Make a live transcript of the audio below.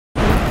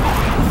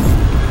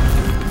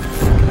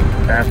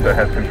NASA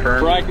has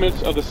confirmed.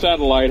 Fragments of the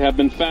satellite have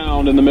been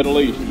found in the Middle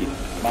East.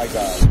 My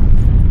God.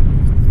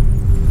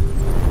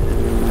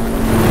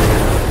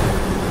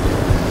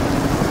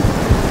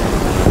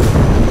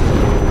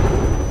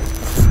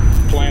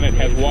 Planet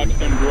has watched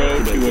them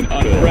grow to an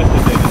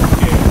unprecedented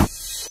scale.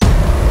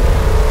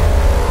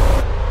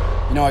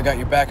 You know I got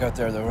your back out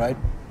there, though, right?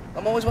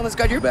 I'm always one that's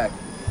got your back.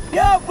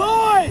 Yo,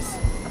 boys!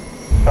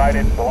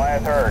 Sighted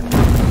Goliath herd.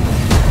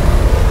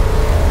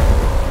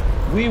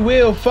 We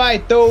will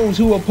fight those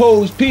who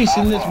oppose peace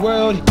in this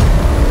world,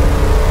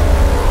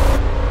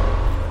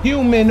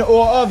 human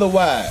or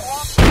otherwise.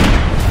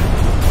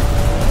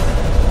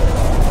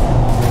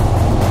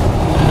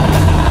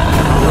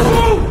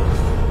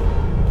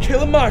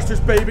 Killing monsters,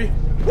 baby.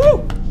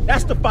 Woo!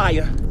 That's the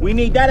fire. We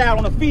need that out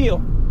on the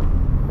field.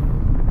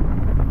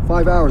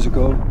 5 hours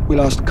ago, we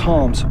lost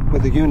comms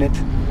with the unit.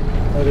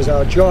 That is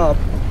our job.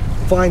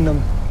 Find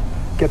them,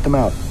 get them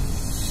out.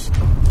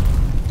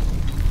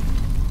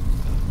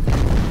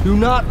 Do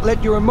not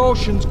let your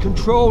emotions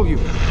control you.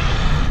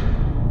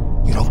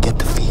 You don't get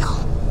the feel.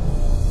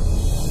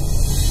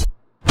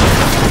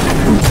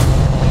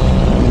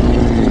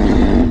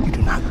 You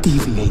do not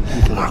deviate,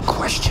 you do not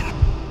question.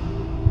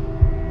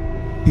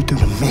 You do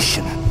the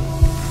mission.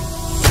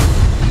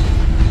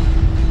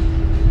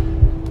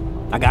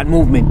 I got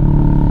movement.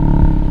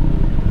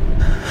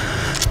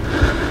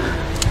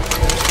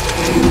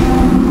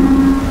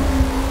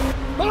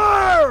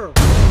 Fire!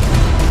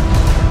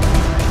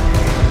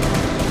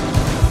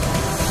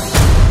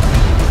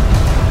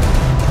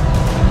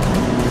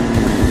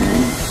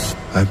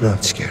 I'm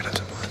not scared of